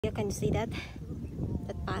You can see that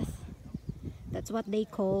path. That's what they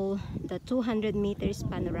call the 200 meters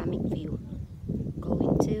panoramic view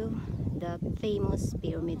going to the famous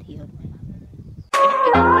Pyramid Hill.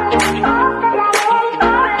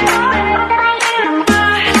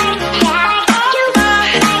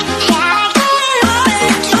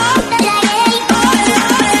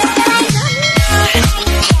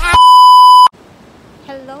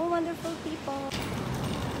 Hello wonderful people!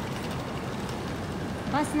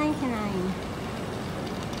 Bus 99.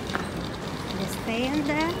 Just stay on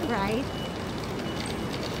the right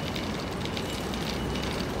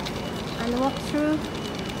and walk through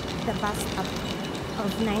the bus stop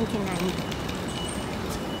of 99.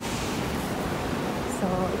 So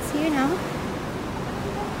it's here now.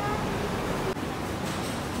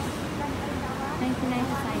 99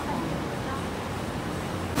 to Sai Kung.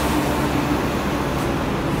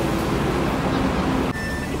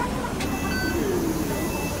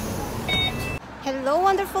 Hello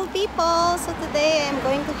wonderful people! So today I'm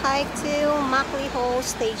going to hike to Maclehose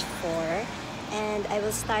stage 4 and I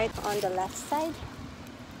will start on the left side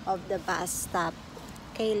of the bus stop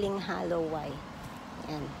𝗛𝗵𝗵𝗵𝗏𝗏.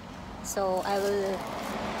 And so I will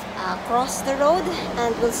cross the road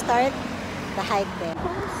and we'll start the hike there.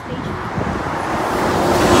 Stage 4.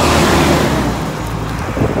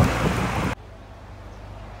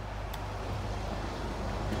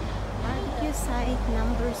 Barbecue site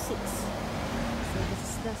number 6. So this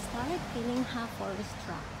is the start, 𝗛𝗵𝗵𝗵𝗏𝗏 Forest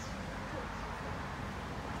Track.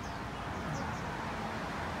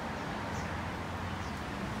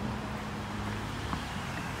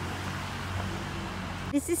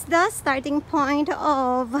 This is the starting point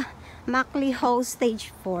of Maclehose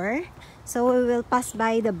stage 4. So we will pass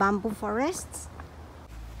by the bamboo forests.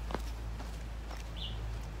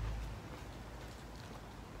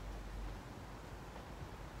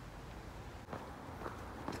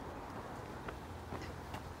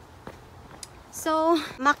 So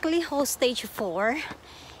Maclehose stage 4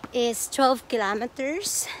 is 12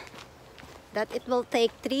 kilometers that it will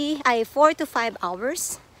take 4 to 5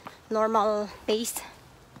 hours normal pace,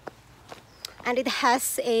 and it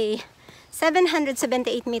has a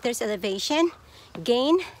 778 meters elevation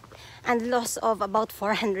gain and loss of about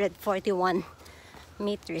 441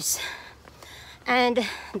 meters. And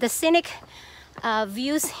the scenic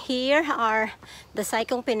views here are the Sai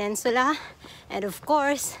Kung Peninsula and of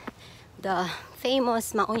course the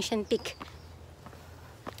famous Mount Shan peak.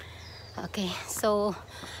 Okay, so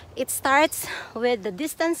it starts with the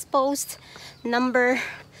distance post number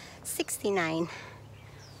 69.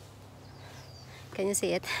 Can you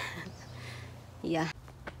see it? Yeah.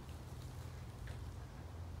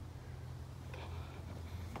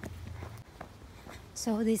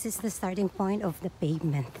 So this is the starting point of the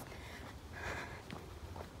pavement.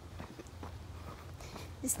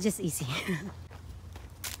 It's just easy.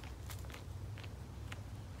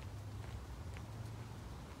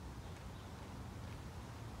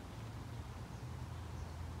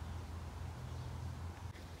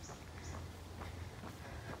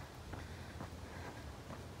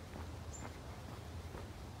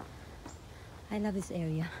 I love this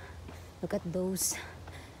area. Look at those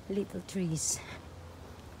little trees.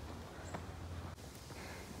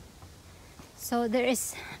 So there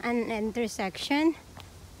is an intersection.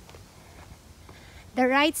 The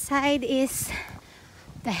right side is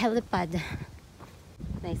the helipad.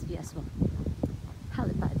 Nice view as well.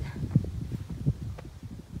 Helipad.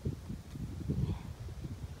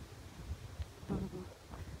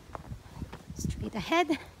 Straight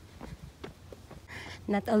ahead.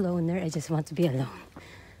 Not a loner, I just want to be alone.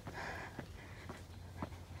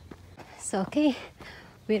 So okay,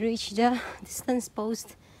 we reached the distance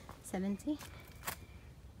post 70.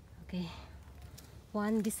 Okay,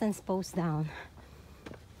 one distance post down.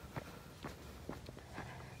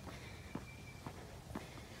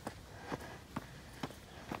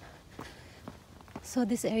 So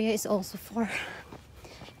this area is also for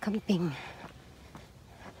camping.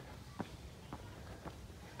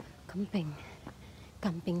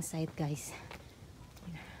 Camping site, guys.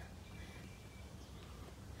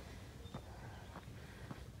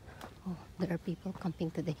 Oh, there are people camping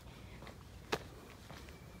today.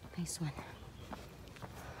 Nice one.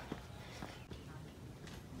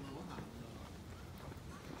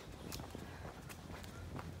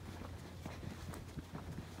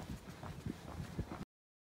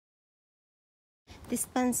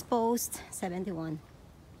 Distance post 71.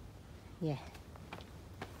 Yeah.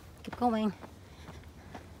 Keep going.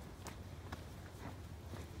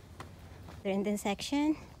 In the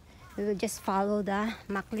section, we will just follow the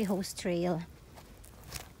Maclehose trail.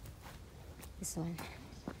 This one.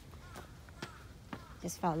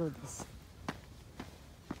 Just follow this.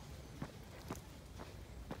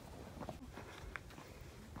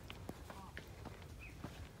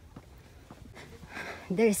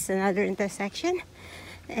 There's another intersection,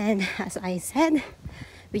 and as I said,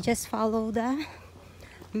 we just follow the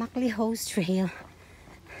Maclehose trail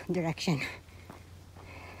direction.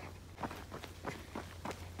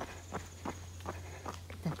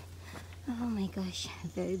 Oh my gosh,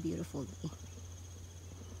 very beautiful day.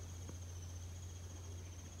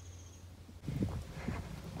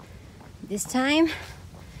 This time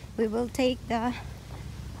we will take the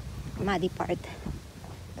muddy part.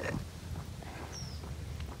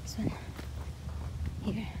 So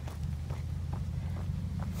here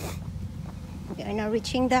we are now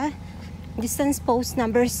reaching the distance post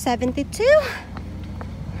number 72.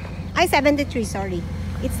 73, sorry.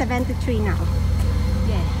 It's 73 now.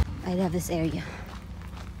 Yeah, I love this area.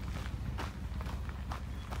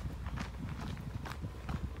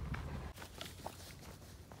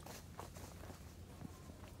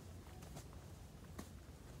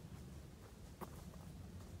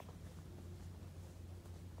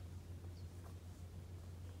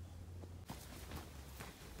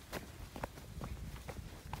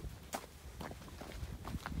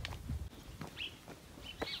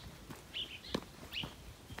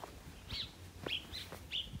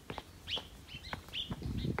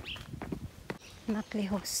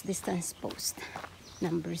 Maclehose distance post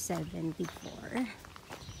number 74.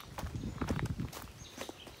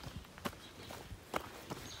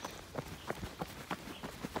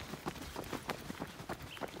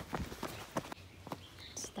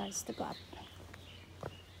 Starts to go up.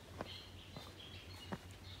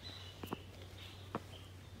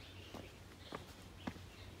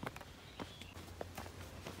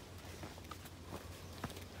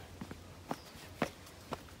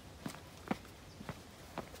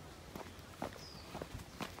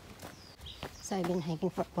 So I've been hiking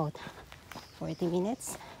for about 40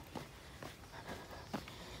 minutes.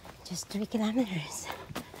 Just 3 kilometers.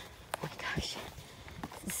 Oh my gosh.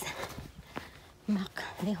 This is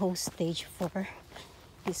Maclehose stage 4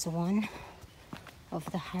 is one of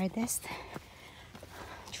the hardest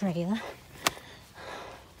trail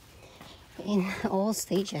in all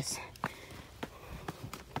stages.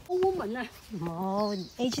 Oh,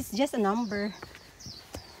 age is just a number.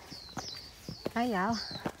 Ayaw.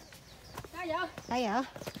 Ayaw.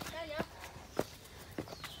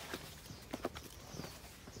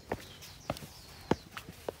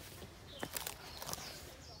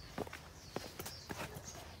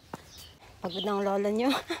 Pagod ng lola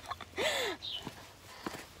nyo.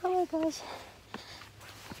 Oh my gosh.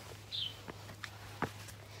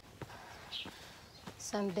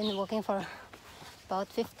 So I've been walking for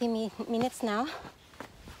about 50 minutes now.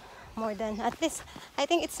 More than, at least, I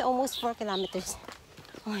think it's almost 4 kilometers.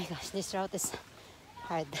 Oh my gosh, this route is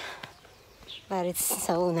hard. But it's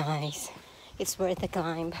so nice. It's worth the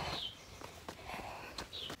climb.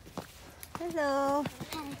 Hello.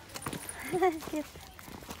 Hi.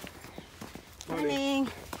 Morning.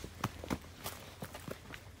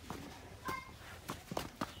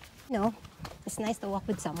 No, it's nice to walk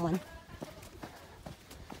with someone.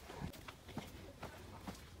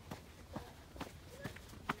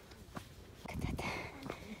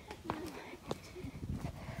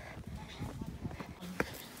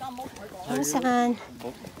 Shan.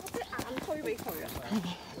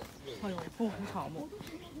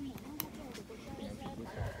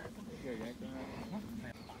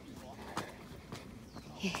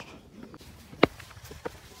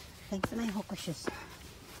 Thanks to my hoka shoes.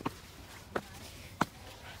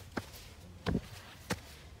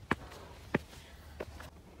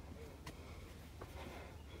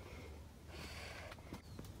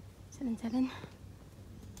 Seven.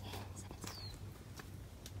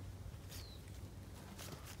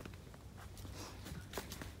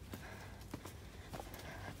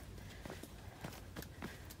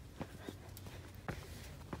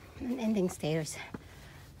 Ending stairs.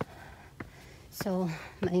 So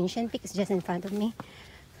my Shan peak is just in front of me.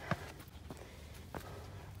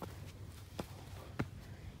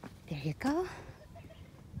 There you go.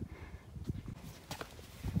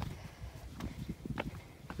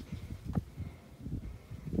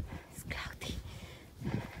 It's cloudy.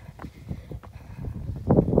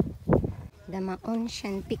 The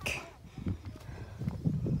Shan peak.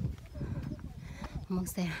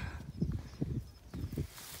 Almost there.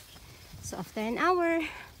 So after an hour,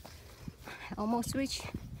 I almost reached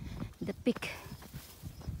the peak.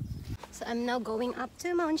 So I'm now going up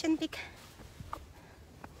to Shan Peak.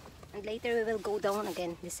 And later we will go down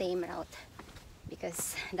again the same route.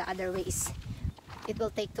 Because the other way is, it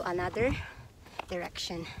will take to another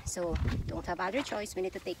direction. So don't have other choice. We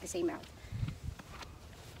need to take the same route.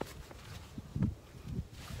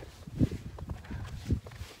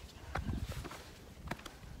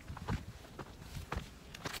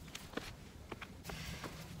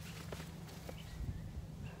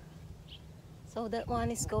 So that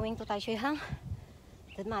one is going to 𝗛𝗏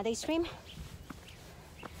the 𝗛𝗏𝗵𝗵𝗵𝗏 stream.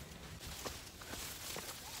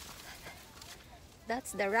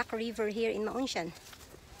 That's the rock river here in Mount Shan.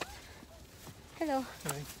 Hello.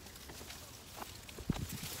 Hi.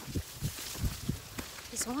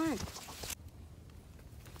 This one.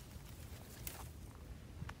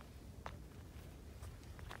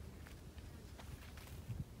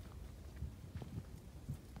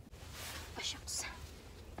 Oh, shucks.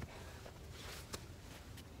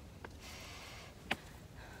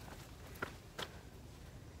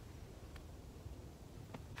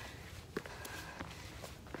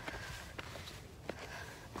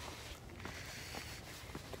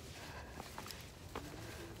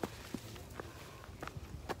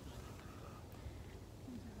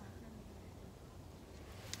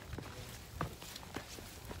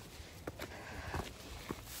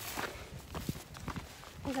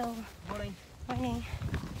 Hello. Morning. Morning.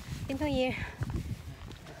 Happy New Year.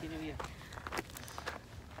 Happy New Year.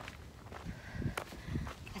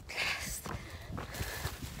 At last.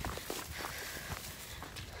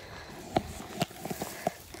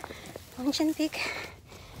 Mount Shan Peak.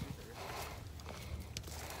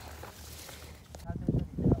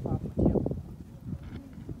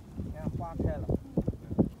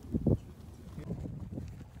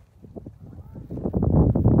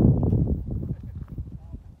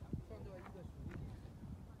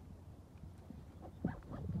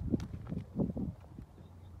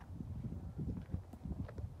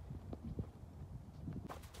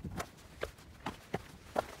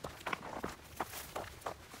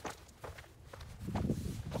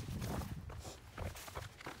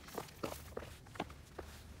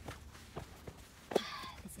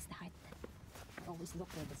 Always look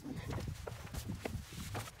for this one.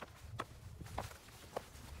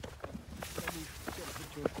 Let me get a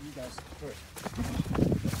picture of you guys first.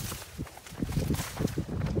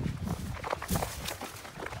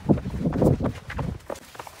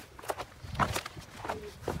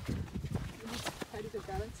 How do you think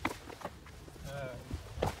balance?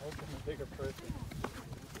 I'm a bigger person.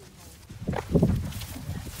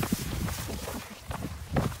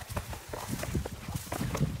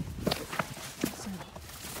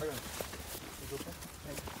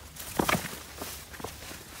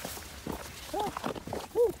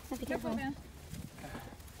 Careful.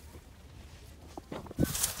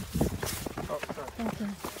 Oh, sorry. Thank you.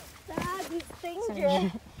 Dad, it's Sorry.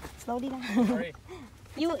 dangerous. Slowly down. Sorry.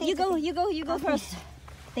 You go first.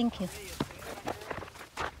 Thank you.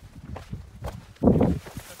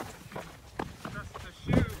 That's the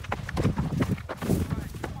shoe.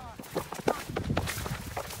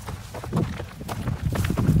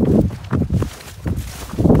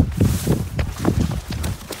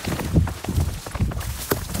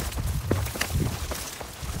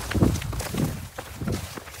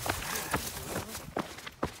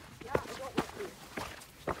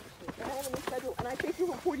 And I take you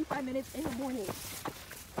for 45 minutes in the morning.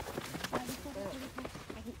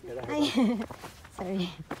 Hi. Sorry.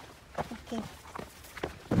 Okay.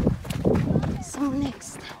 So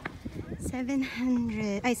next, 7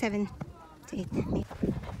 to 8 meters.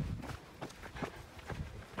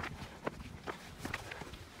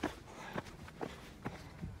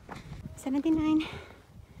 79.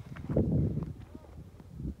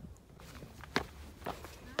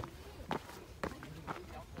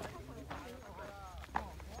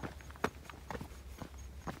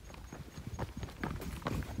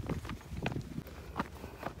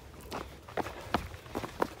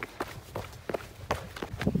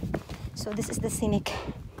 So this is the scenic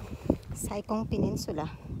Sai Kung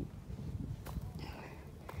Peninsula,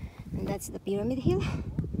 and that's the Pyramid Hill.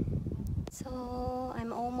 So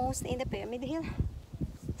I'm almost in the Pyramid Hill.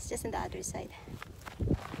 It's just on the other side.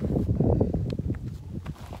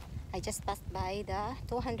 I just passed by the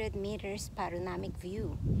 200 meters panoramic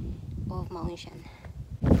view of Mount Shan.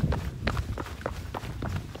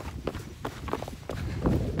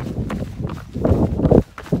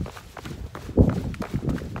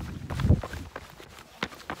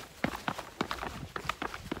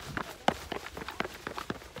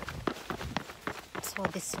 So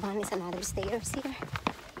this one is another stairs here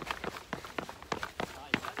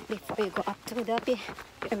before you go up to the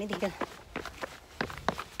Pyramid Hill.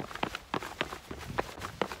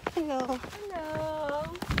 Hello. Hello.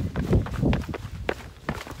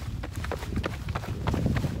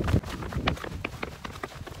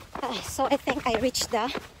 So I think I reached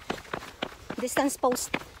the distance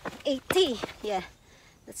post 80. Yeah,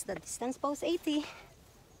 that's the distance post 80.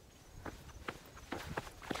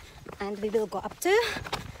 And we will go up to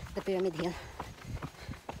the Pyramid Hill.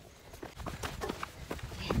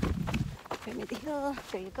 Okay. Pyramid Hill,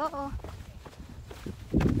 there you go.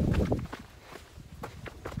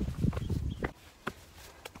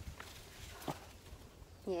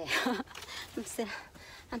 Yeah,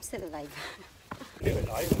 I'm still alive.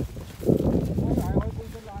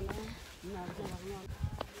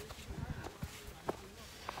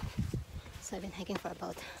 So I've been hiking for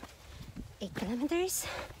about 8 kilometers,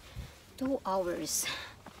 2 hours.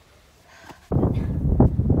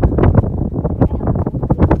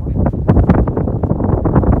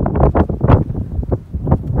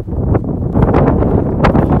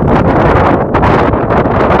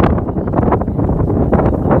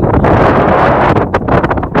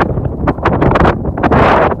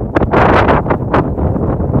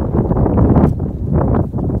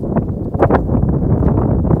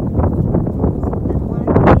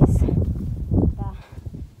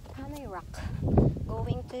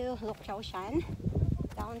 Shan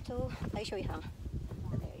down to 𝗛𝗶𝗵𝗵𝗵𝗁,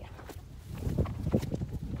 that area.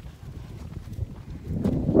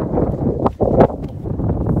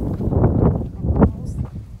 I'm almost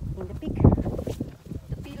in the peak,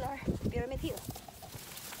 the pillar, Pyramid Hill.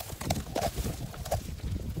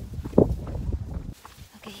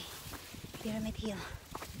 Okay, Pyramid Hill,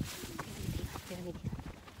 Pyramid Hill,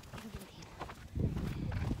 Pyramid Hill.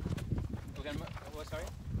 Okay, what, sorry?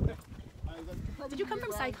 Did you come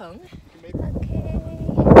from Sai Kung? Okay,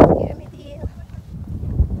 Pyramid Hill.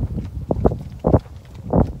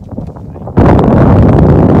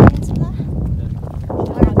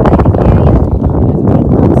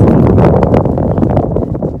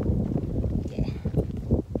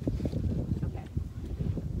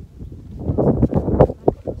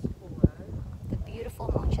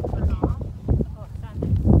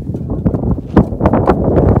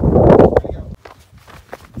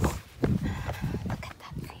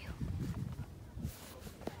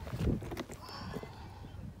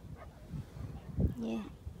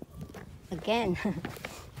 Again.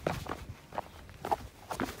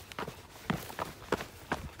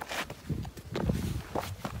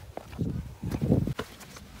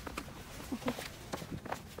 Okay.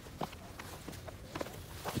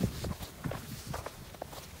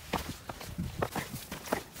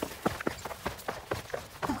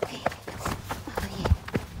 Oh, yeah.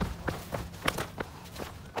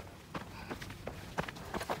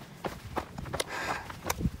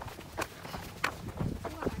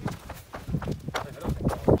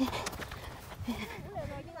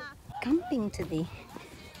 Camping today.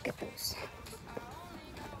 Look at those.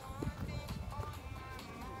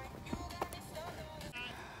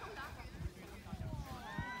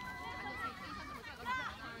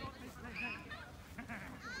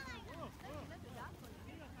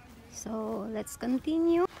 So let's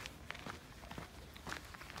continue.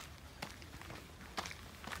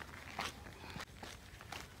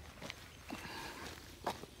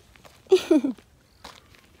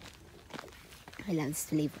 I love this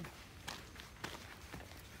flavor.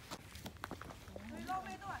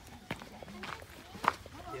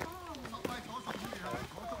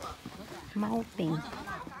 Mauping,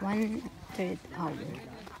 1/3 hour,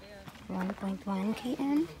 1.1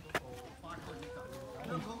 km.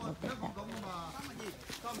 Okay, look at that.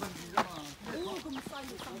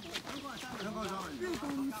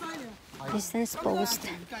 Distance post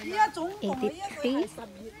 83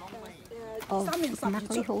 of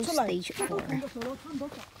Maclehose stage 4.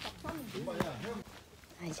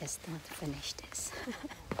 I just want to finish this.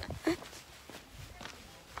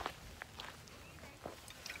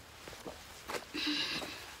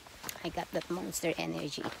 I got that monster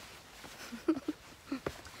energy.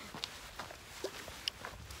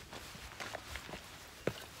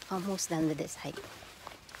 Almost done with this hike.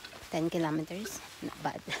 10 kilometers, not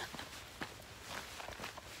bad.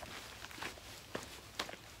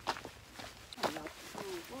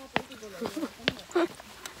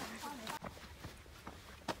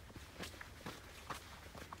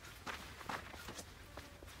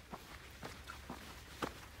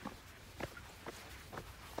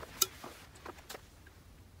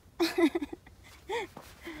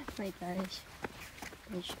 My gosh.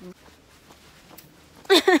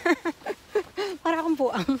 Para akong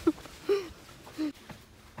buang.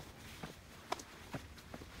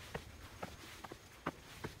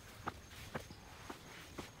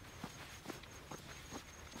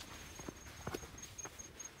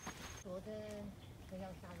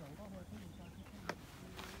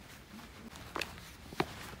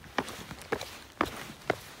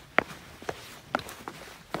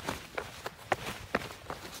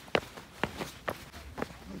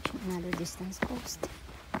 distance post.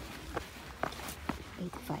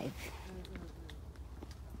 85.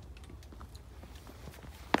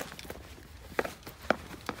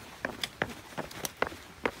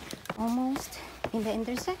 Almost in the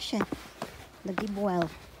intersection, the 𝗛𝗶𝗴𝗵𝗵𝗁.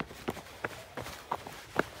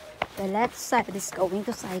 The left side is going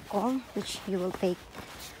to Sai Kung, which you will take,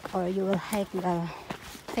 or you will hike the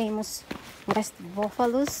famous West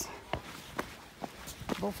Buffalo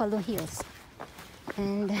Hills,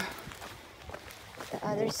 and the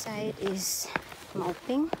other side is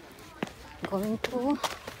𝗛𝗏𝗵𝗵𝗵𝗁, going to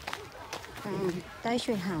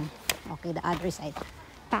𝗛𝗏𝗏𝗵𝗏𝗏. Okay, the other side,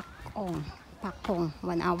 𝗏𝗏𝗏𝗏,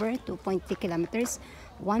 1 hour, 2.3 kilometers,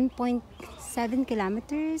 1.7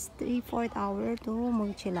 kilometers, 3/4 hour to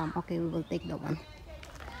𝗛𝗏𝗵𝗵𝗁. Okay, we will take the one.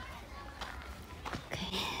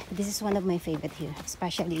 Okay, this is one of my favorite here,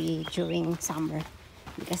 especially during summer,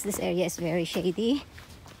 because this area is very shady.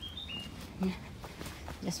 Yeah,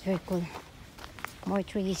 just very cool. More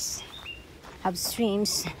trees, have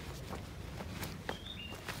streams.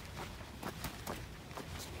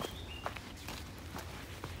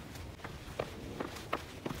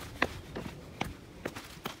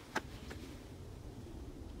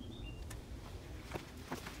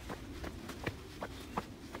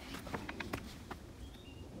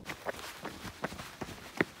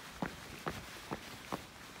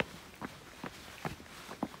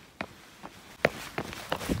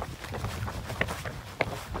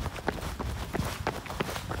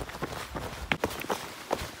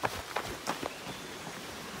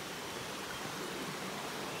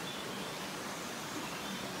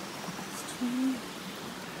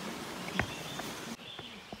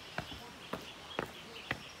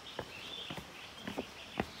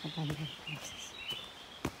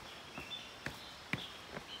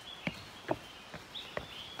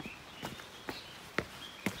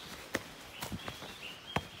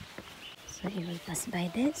 So you will pass by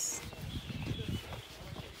this.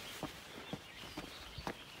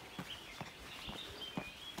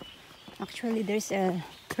 Actually, there's a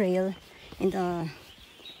trail in the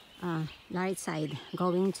right side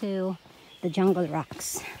going to the jungle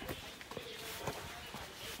rocks.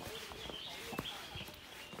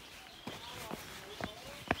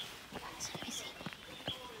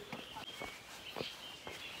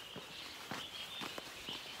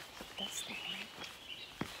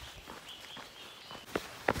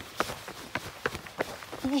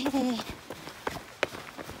 Yay.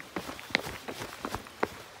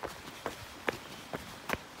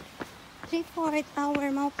 Three-fourth hour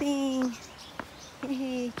𝗛𝗏𝗵𝗵𝗵𝗏.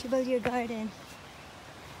 Hey, 𝗛𝗏𝗴𝗵𝗵𝗁 garden.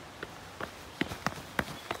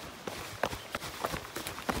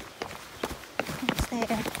 It's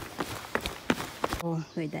there. Oh,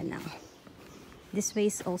 we're done now. This way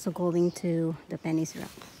is also going to the Penny's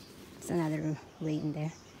Rock. It's another way in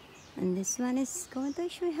there. And this one is going to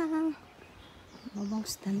𝗛𝗏𝗏𝗵𝗏𝗏.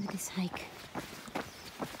 Almost done with this hike.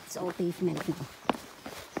 It's all pavement now.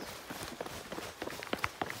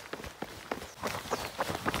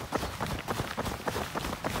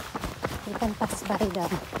 You can pass by the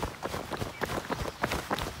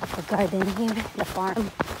garden here, the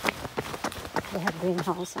farm. They have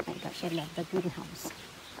greenhouse. Oh my gosh, I love the greenhouse.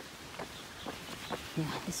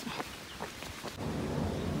 Yeah, this one.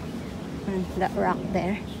 And that rock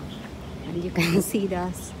there. And you can see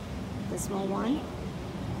the small one.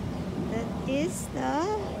 That is the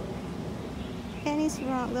Penny's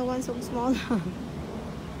Rock, the one so small.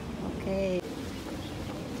 Okay.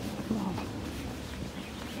 Wow.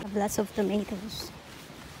 Have lots of tomatoes.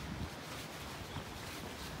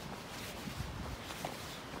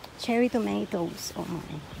 Cherry tomatoes. Oh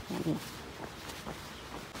my, yummy.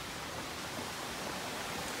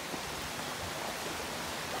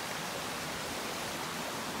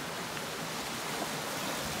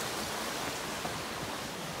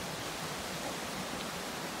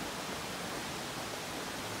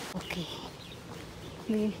 Okay,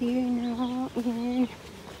 we're here now in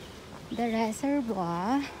the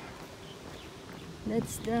reservoir.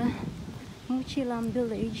 That's the 𝗛𝗏𝗵𝗏𝗵𝗏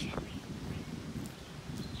village.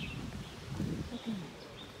 Okay.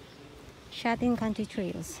 Shan country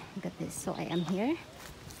trails. Look at this. So I am here.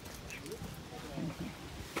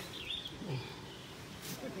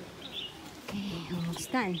 Okay,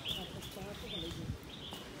 almost done.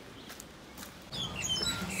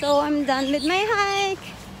 So I'm done with my hike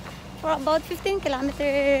for about 15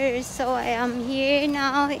 kilometers. So I am here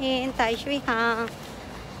now in 𝗛𝗏𝗏𝗵𝗏𝗏.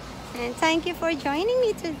 And thank you for joining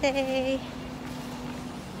me today.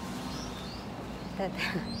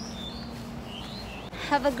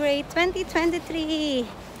 Have a great 2023.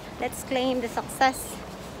 Let's claim the success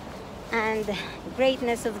and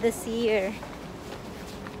greatness of this year.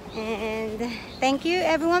 And thank you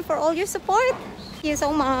everyone for all your support. Thank you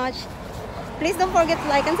so much. Please don't forget to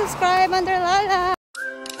like and subscribe under Lala.